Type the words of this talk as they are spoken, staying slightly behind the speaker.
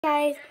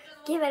Guys,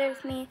 get better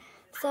with me.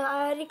 So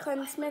I already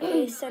cleansed my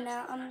face, so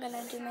now I'm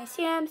gonna do my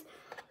serums.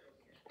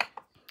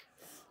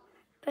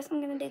 First I'm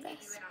gonna do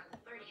this.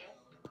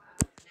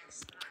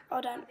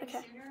 All done.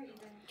 Okay.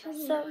 So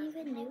so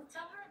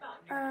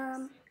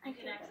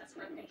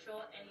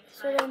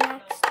the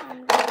next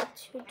I'm going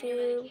to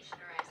do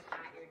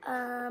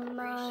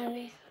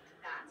my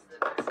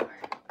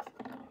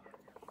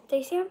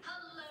day serum.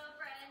 Hello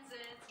friends,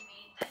 it's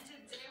me. And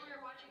today we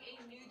are watching a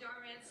new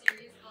Darman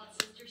series called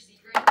Sister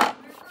Secret.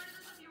 We recorded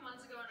this a few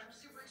months ago and I'm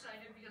super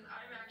excited because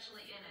I'm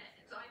actually in it.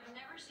 So I've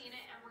never seen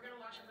it and we're going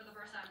to watch it for the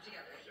first time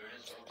together.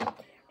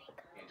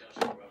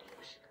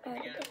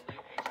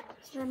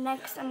 So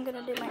next I'm going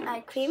to do my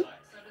eye cream.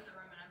 So did the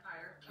Roman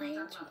Empire. Why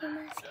don't you do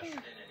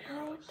mascara?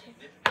 I want to.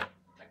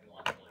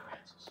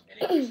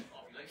 We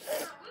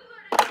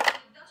learned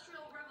an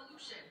industrial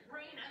revolution.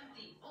 Brain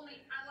empty.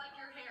 Only I like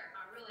your hair.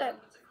 I really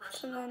hope it's a crush.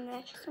 So then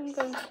next I'm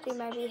going to do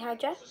my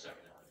rehydrate.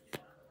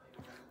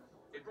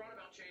 It brought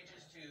about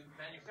changes to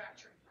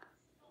manufacturing,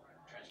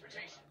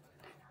 transportation,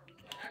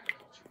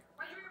 agriculture.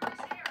 Why'd you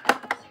erase hair?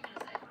 What else are you going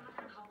to say? I'm not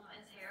going to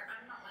compliment his hair.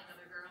 I'm not like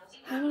other girls.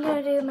 I'm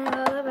going to do my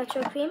Lola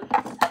Retro Cream.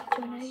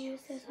 Do you want to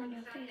use this on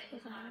your face?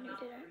 Because I already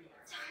did it.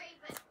 Sorry,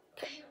 but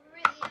I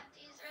really have to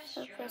use the So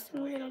restroom. first I'm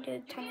going to do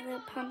a tiny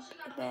little pump,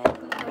 and then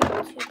I'm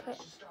going to put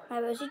my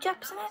rosy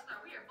drops in it.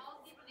 We are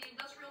balls deep in the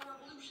industrial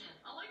revolution.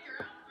 I like your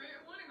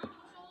outfit. Want to go to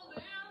the fall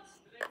dance?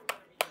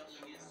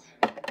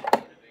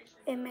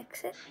 And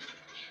mix it. I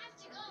have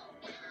to go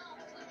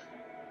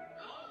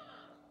now.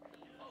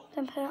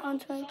 Then put it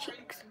onto my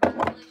cheeks.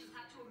 Congratulations,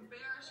 had to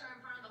embarrass her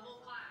in front of the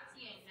whole class.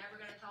 He ain't never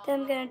gonna tell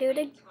Then I'm going to do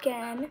it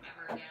again,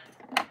 ever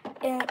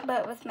again.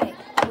 but with my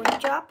rosy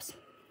drops.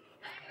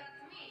 Hey, that's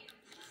me.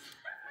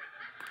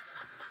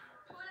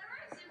 Whenever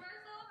I see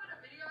myself in a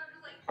video, I'm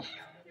just like,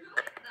 who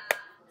is that?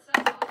 So,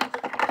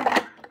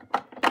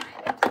 my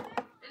lipstick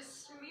is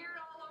smeared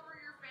all over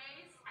your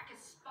face. I can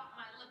spot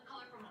my lip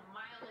color from a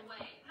mile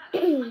away. Had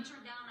to punch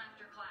her down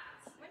after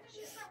class. When did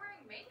you start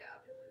wearing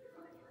makeup?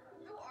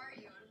 Who are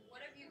you and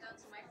what have you done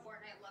to my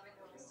Fortnite-loving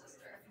little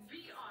sister?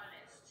 Be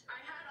honest. I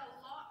had a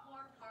lot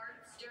more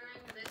parts during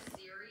this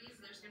series.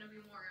 There's gonna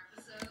be more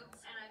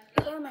episodes, and I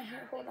feel Go to my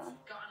hair, hold on.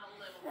 gotten a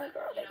little Oh bit,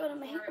 girl, they you go know, to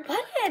my hair. more Why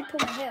did I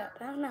pull my hair up?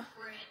 I don't know.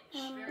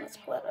 cringe. Very Let's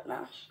pull it up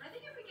now. But I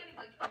think if we get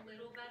like a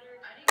little better,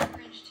 I didn't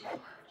cringe too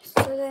much.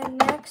 So then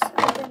next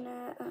I'm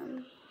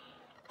gonna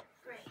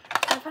Great.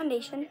 my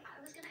foundation.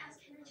 I was gonna ask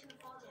Henry to the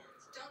fall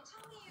dance. Don't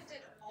tell me you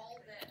did all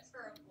this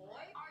for a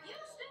boy. Are you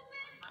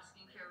stupid? My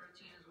skincare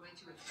routine is way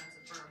too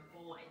expensive for a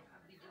boy.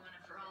 I'd be doing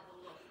it for all the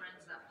little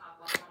friends that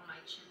pop up on my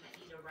chin that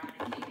need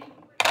eradicating.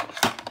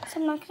 So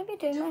I'm not gonna be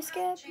doing my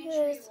skin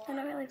because I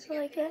don't really feel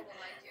like it.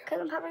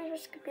 Because I'm probably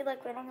just gonna be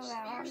like running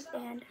around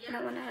and I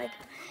don't wanna like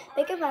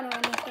make a run or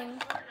anything.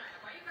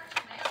 Why you got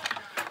your nails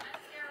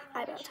done?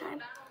 Eyebrow time.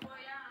 Battle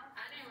Royale.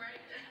 I didn't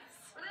write this.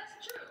 But that's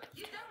true.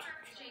 You don't have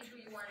to change who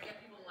you are to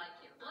get people to like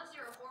you. Unless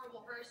you're a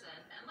horrible person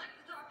and like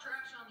to talk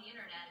trash on the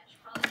internet, you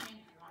should probably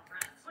change if you want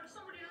friends. But if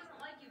somebody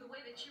doesn't like you the way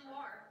that you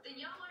are, then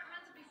y'all aren't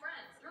meant to be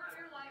friends. Throughout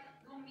your life,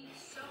 you'll meet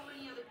so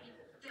many other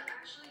people that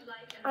actually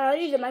like and I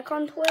already did my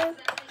contour. appreciate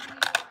who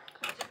you are.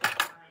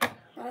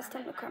 Now it's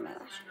time to curl my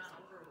lashes.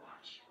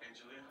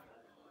 Angelina?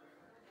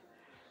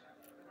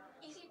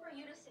 Easy for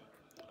you to say.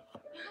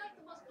 You're like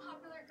the most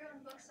popular girl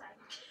in book side.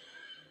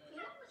 You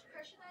know how much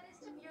pressure that is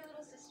to be your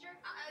little sister?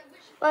 I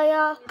wish. Well,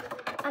 y'all,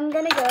 I'm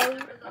gonna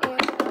go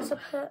and also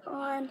put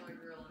on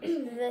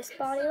this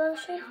body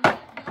lotion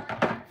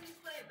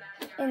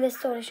and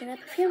this lotion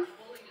perfume.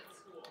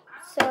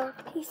 So,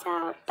 peace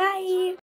out. Bye.